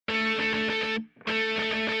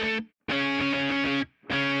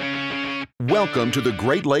Welcome to the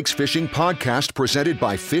Great Lakes Fishing Podcast presented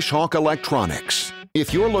by Fishhawk Electronics.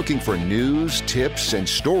 If you're looking for news, tips, and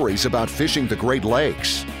stories about fishing the Great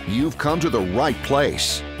Lakes, you've come to the right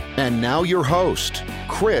place. And now your host,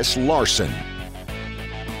 Chris Larson.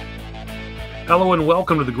 Hello and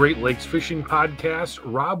welcome to the Great Lakes Fishing Podcast.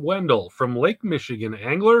 Rob Wendel from Lake Michigan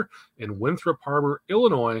angler in Winthrop Harbor,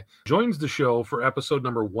 Illinois, joins the show for episode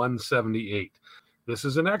number 178. This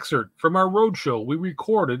is an excerpt from our roadshow we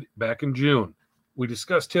recorded back in June. We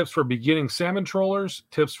discuss tips for beginning salmon trollers,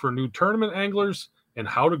 tips for new tournament anglers, and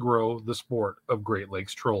how to grow the sport of Great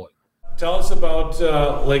Lakes trolling. Tell us about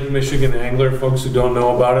Lake Michigan angler, folks who don't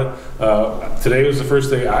know about it. Today was the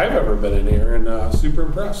first day I've ever been in here, and super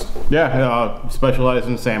impressed. Yeah, specialize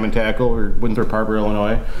in salmon tackle. We're Winthrop Harbor,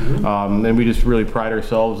 Illinois. And we just really pride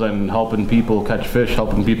ourselves on helping people catch fish,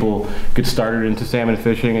 helping people get started into salmon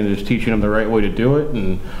fishing, and just teaching them the right way to do it,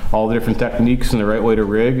 and all the different techniques and the right way to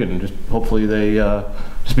rig, and just hopefully they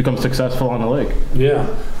just become successful on the lake. Yeah,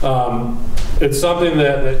 it's something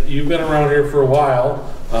that you've been around here for a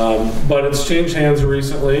while. But it's changed hands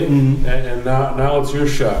recently, and now it's your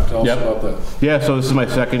shop. Tell us about that. Yeah, so this is my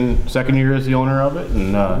second year as the owner of it,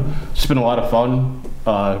 and it's been a lot of fun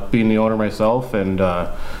being the owner myself, and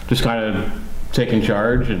just kind of taking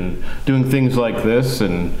charge and doing things like this,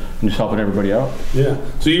 and just helping everybody out. Yeah.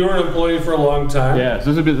 So you were an employee for a long time. Yeah.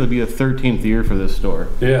 So this will be a 13th year for this store.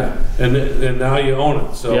 Yeah, and now you own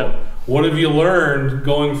it. So what have you learned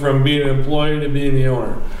going from being an employee to being the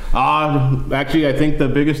owner? Actually, I think the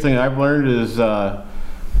biggest thing I've learned is that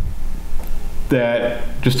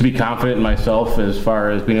just to be confident in myself as far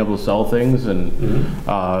as being able to sell things and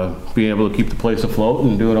being able to keep the place afloat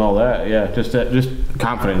and doing all that. Yeah, just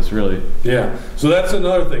confidence, really. Yeah. So that's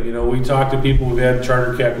another thing. You know, we talk to people. We've had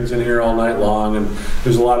charter captains in here all night long, and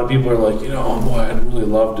there's a lot of people who are like, oh boy, I'd really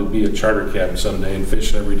love to be a charter captain someday and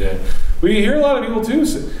fish every day. We hear a lot of people too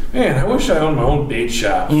say, man, I wish I owned my own bait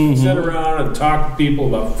shop. Sit around and talk to people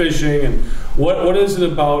about fishing, and what is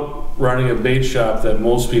it about running a bait shop that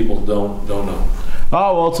most people don't know?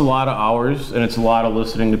 Oh, well, it's a lot of hours, and it's a lot of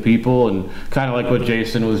listening to people, and kind of like what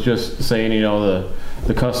Jason was just saying,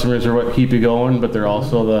 the customers are what keep you going, but they're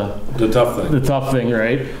also the tough thing. The tough thing,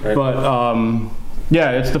 right? But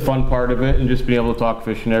yeah, it's the fun part of it, and just being able to talk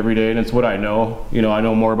fishing every day, and it's what I know. I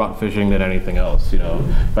know more about fishing than anything else.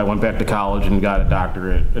 If I went back to college and got a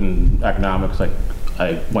doctorate in economics, like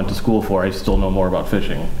I went to school for, I still know more about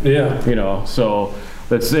fishing. Yeah. So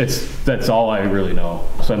that's all I really know.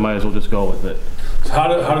 So I might as well just go with it. So how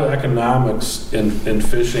do economics and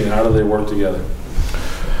fishing, how do they work together?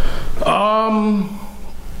 I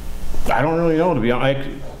don't really know, to be honest.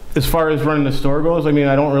 As far as running the store goes, I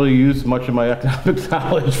don't really use much of my economics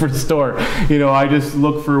knowledge for the store. I just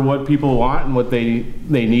look for what people want and what they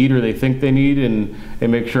need or they think they need, and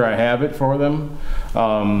make sure I have it for them.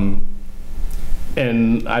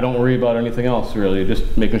 And I don't worry about anything else, really,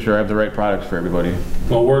 just making sure I have the right products for everybody.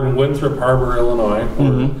 Well, we're in Winthrop Harbor, Illinois.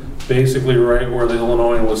 We're basically right where the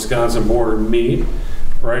Illinois and Wisconsin border meet,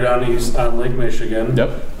 right on Lake Michigan. Yep.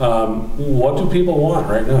 What do people want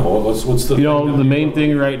right now? What's the the main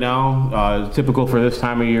thing right now, typical for this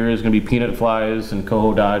time of year, is going to be peanut flies and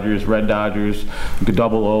coho dodgers, red dodgers, the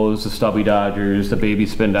double O's, the stubby dodgers, the baby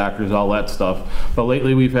spin doctors, all that stuff. But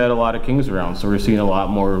lately we've had a lot of kings around, so we're seeing a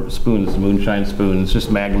lot more spoons, moonshine spoons,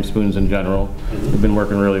 just magnum spoons in general. They've been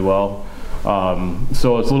working really well.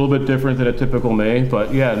 So it's a little bit different than a typical May,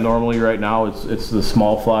 but yeah, normally right now it's the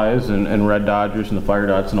small flies and red dodgers and the fire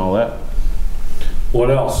dots and all that. What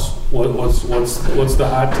else? What's the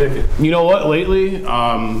hot ticket? You know what? Lately,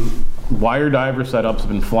 wire diver setups have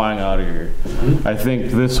been flying out of here. I think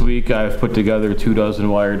this week I've put together 24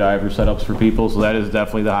 wire diver setups for people, so that is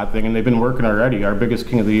definitely the hot thing, and they've been working already. Our biggest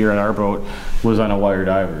king of the year on our boat was on a wire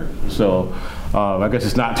diver, so I guess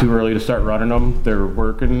it's not too early to start running them. They're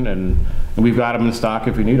working, and we've got them in stock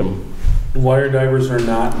if you need them. Wire divers are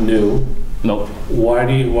not new. Nope. Why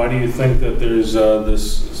do you think that there's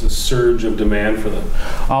this surge of demand for them?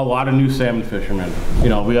 A lot of new salmon fishermen.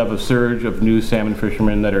 We have a surge of new salmon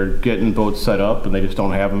fishermen that are getting boats set up, and they just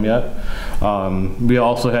don't have them yet. We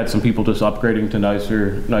also had some people just upgrading to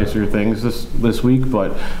nicer things this week,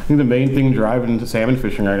 but I think the main thing driving into salmon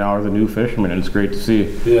fishing right now are the new fishermen, and it's great to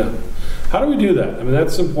see. Yeah. How do we do that?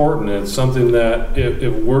 That's important. It's something that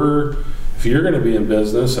if you're going to be in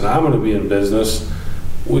business and I'm going to be in business,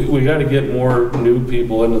 we got to get more new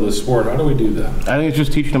people into the sport. How do we do that? I think it's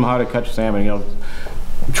just teaching them how to catch salmon.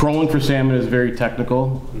 Trolling for salmon is very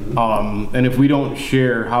technical, and if we don't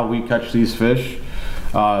share how we catch these fish,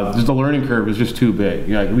 just the learning curve is just too big.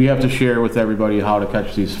 We have to share with everybody how to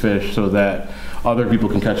catch these fish so that other people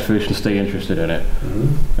can catch fish and stay interested in it.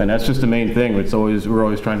 And that's just the main thing. We're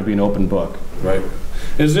always trying to be an open book. Right.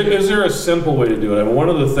 Is there a simple way to do it? I mean, one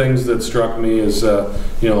of the things that struck me is,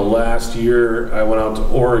 last year I went out to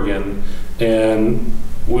Oregon and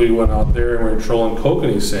we went out there and we were trolling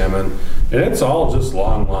kokanee salmon, and it's all just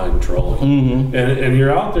long line trolling. And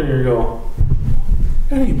you're out there and you go,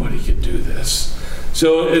 anybody could do this.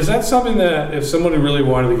 So is that something that if somebody really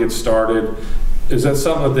wanted to get started, is that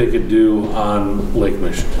something that they could do on Lake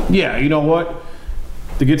Michigan? Yeah, you know what?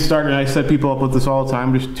 To get started, I set people up with this all the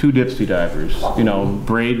time, just 2 dipsy divers.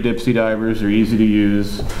 Braid dipsy divers are easy to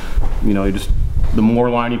use. The more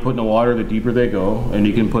line you put in the water, the deeper they go, and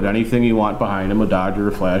you can put anything you want behind them, a dodger,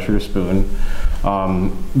 a flasher, a spoon.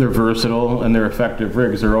 They're versatile and they're effective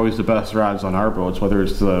rigs. They're always the best rods on our boats, whether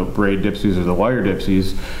it's the braid dipsies or the wire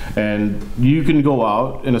dipsies. And you can go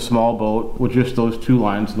out in a small boat with just those 2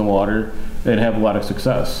 lines in the water and have a lot of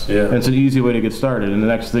success. Yeah. And it's an easy way to get started. And the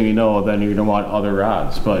next thing you know, then you're gonna want other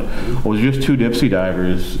rods. But with just 2 dipsy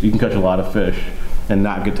divers, you can catch a lot of fish and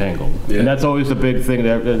not get tangled. Yeah. And that's always the big thing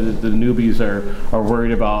that the newbies are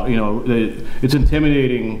worried about. It's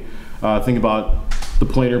intimidating. Think about the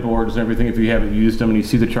planer boards and everything if you haven't used them, and you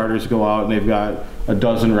see the charters go out and they've got a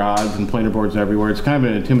dozen rods and planer boards everywhere. It's kind of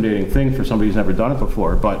an intimidating thing for somebody who's never done it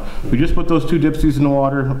before. But if you just put those 2 dipsies in the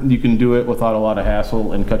water, you can do it without a lot of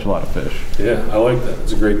hassle and catch a lot of fish. Yeah, I like that.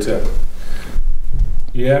 It's a great tip.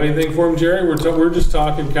 You have anything for him, Jerry? We're just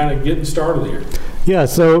talking kind of getting started here. Yeah,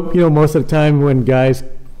 so most of the time when guys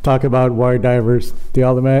talk about wire divers, they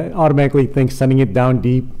automatically think sending it down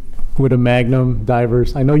deep with a Magnum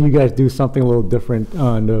divers. I know you guys do something a little different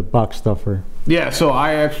on the box stuffer. Yeah, so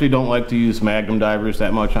I actually don't like to use Magnum divers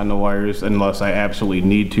that much on the wires unless I absolutely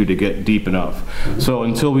need to get deep enough. So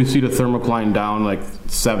until we see the thermocline down like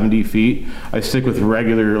 70 feet, I stick with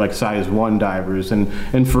regular like size 1 divers. And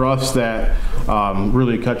for us that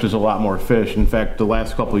really catches a lot more fish. In fact, the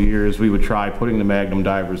last couple of years we would try putting the Magnum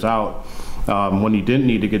divers out when you didn't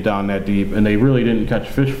need to get down that deep, and they really didn't catch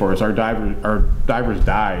fish for us. Our divers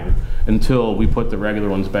died until we put the regular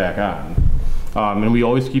ones back on. And we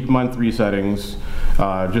always keep them on 3 settings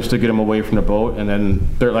just to get them away from the boat. And then,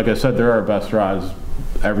 like I said, they're our best rods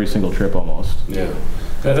every single trip almost. Yeah.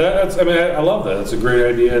 I love that. It's a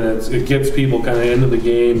great idea, and it gets people kind of into the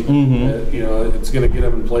game. It's going to get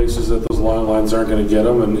them in places that those long lines aren't going to get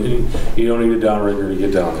them, and you don't need a downrigger to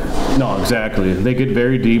get down there. No, exactly. They get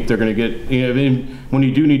very deep. They're going to get, when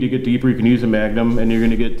you do need to get deeper, you can use a Magnum, and you're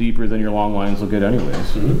going to get deeper than your long lines will get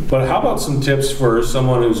anyways. But how about some tips for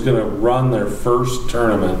someone who's going to run their first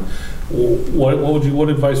tournament? What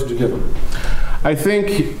advice would you give them? I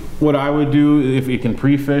think what I would do, if you can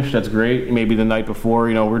pre-fish, that's great. Maybe the night before,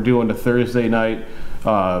 we're doing the Thursday night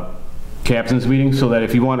captain's meeting, so that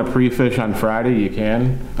if you want to pre-fish on Friday, you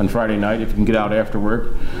can, on Friday night, if you can get out after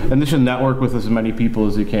work. And just network with as many people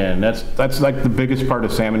as you can. That's like the biggest part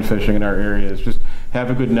of salmon fishing in our area, is just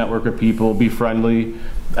have a good network of people, be friendly.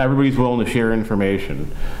 Everybody's willing to share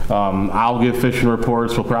information. I'll give fishing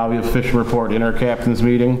reports. We'll probably have a fishing report in our captain's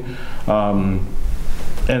meeting. And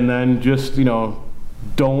then just,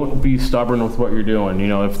 don't be stubborn with what you're doing.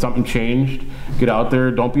 If something changed, get out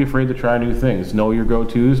there. Don't be afraid to try new things. Know your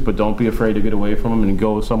go-tos, but don't be afraid to get away from them and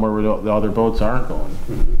go somewhere where the other boats aren't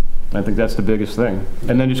going. I think that's the biggest thing.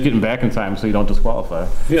 And then just getting back in time so you don't disqualify.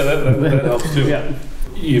 Yeah, that helps too. Yeah.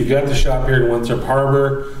 You've got the shop here in Winthrop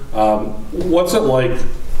Harbor. What's it like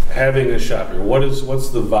having a shop here? What's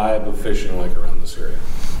the vibe of fishing like around this area?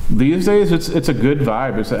 These days, it's a good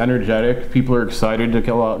vibe. It's energetic. People are excited to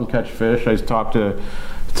go out and catch fish. I talk to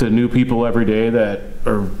new people every day that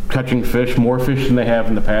are catching fish, more fish than they have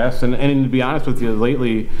in the past. And to be honest with you,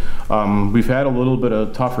 lately, we've had a little bit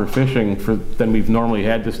of tougher fishing than we've normally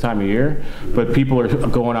had this time of year. But people are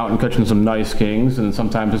going out and catching some nice kings, and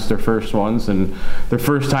sometimes it's their first ones, and their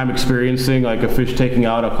first time experiencing like a fish taking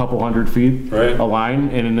out a couple 100 feet a line.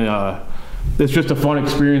 And it's just a fun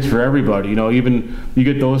experience for everybody. Even you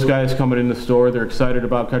get those guys coming in the store, they're excited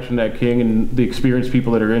about catching that king, and the experienced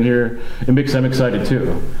people that are in here, it makes them excited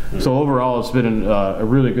too. So overall, it's been a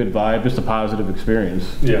really good vibe, just a positive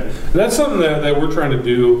experience. Yeah, and that's something that we're trying to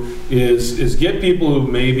do is get people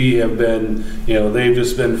who maybe have been, they've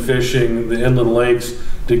just been fishing the inland lakes,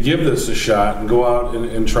 to give this a shot and go out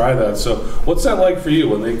and try that. So what's that like for you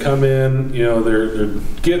when they come in, they're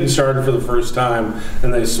getting started for the first time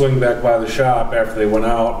and they swing back by the shop after they went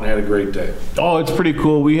out and had a great day? Oh, it's pretty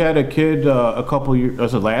cool. We had a kid a couple years,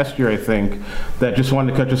 was it last year I think, that just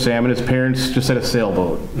wanted to catch a salmon. His parents just had a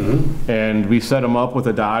sailboat, and we set him up with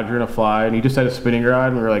a Dodger and a fly, and he just had a spinning rod,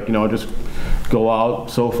 and we were like, just go out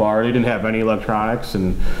so far. They didn't have any electronics,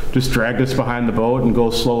 and just dragged us behind the boat and go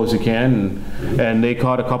as slow as you can. And they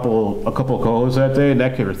caught a couple cohos that day, and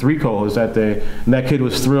that kid, or 3 cohos that day, and that kid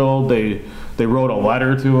was thrilled. They wrote a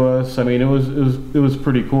letter to us. I mean, it was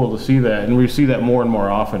pretty cool to see that, and we see that more and more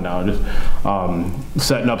often now. Just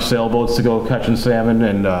setting up sailboats to go catching salmon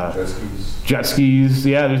and jet skis.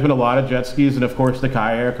 Yeah, there's been a lot of jet skis, and of course the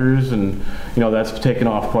kayakers, and that's taken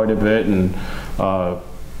off quite a bit. And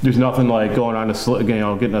there's nothing like going on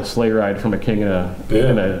getting a sleigh ride from a king in a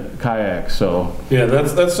kayak. So yeah,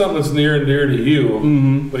 that's something that's near and dear to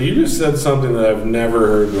you. But you just said something that I've never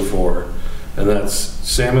heard before. And that's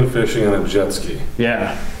salmon fishing on a jet ski.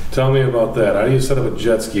 Yeah. Tell me about that. How do you set up a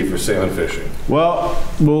jet ski for salmon fishing? Well,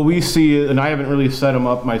 we see it, and I haven't really set them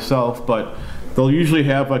up myself, but they'll usually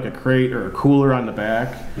have like a crate or a cooler on the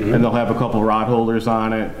back, and they'll have a couple rod holders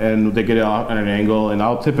on it, and they get it out at an angle. And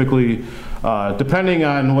I'll typically, depending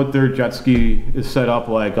on what their jet ski is set up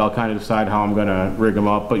like, I'll kind of decide how I'm going to rig them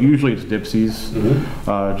up. But usually it's dipsies,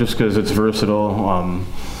 just because it's versatile.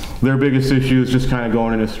 Their biggest issue is just kind of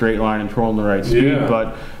going in a straight line and trolling the right speed,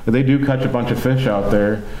 but they do catch a bunch of fish out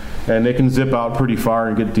there, and they can zip out pretty far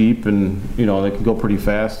and get deep, and they can go pretty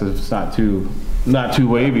fast if it's not too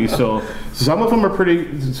wavy. So some of them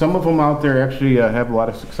out there actually have a lot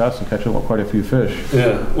of success and catching quite a few fish.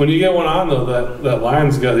 Yeah. When you get one on though, the other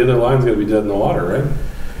line's got to be dead in the water, right?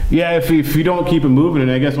 Yeah, if you don't keep it moving,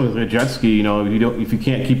 and I guess with a jet ski, if you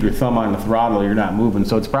can't keep your thumb on the throttle, you're not moving,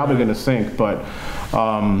 so it's probably going to sink. But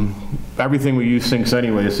everything we use sinks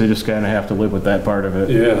anyway, so you just kind of have to live with that part of it.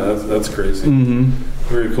 Yeah, that's crazy.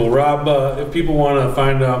 Very cool. Rob, if people want to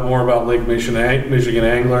find out more about Lake Michigan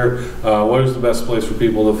Angler, what is the best place for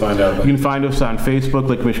people to find out about? You can find us on Facebook,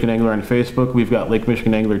 Lake Michigan Angler on Facebook. We've got Lake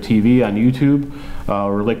Michigan Angler TV on YouTube,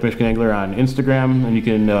 or Lake Michigan Angler on Instagram, and you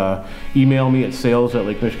can email me at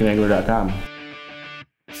sales@lakemichiganangler.com.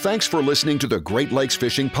 Thanks for listening to the Great Lakes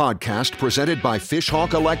Fishing Podcast presented by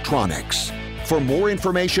Fishhawk Electronics. For more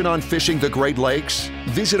information on fishing the Great Lakes,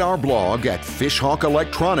 visit our blog at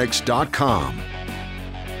fishhawkelectronics.com.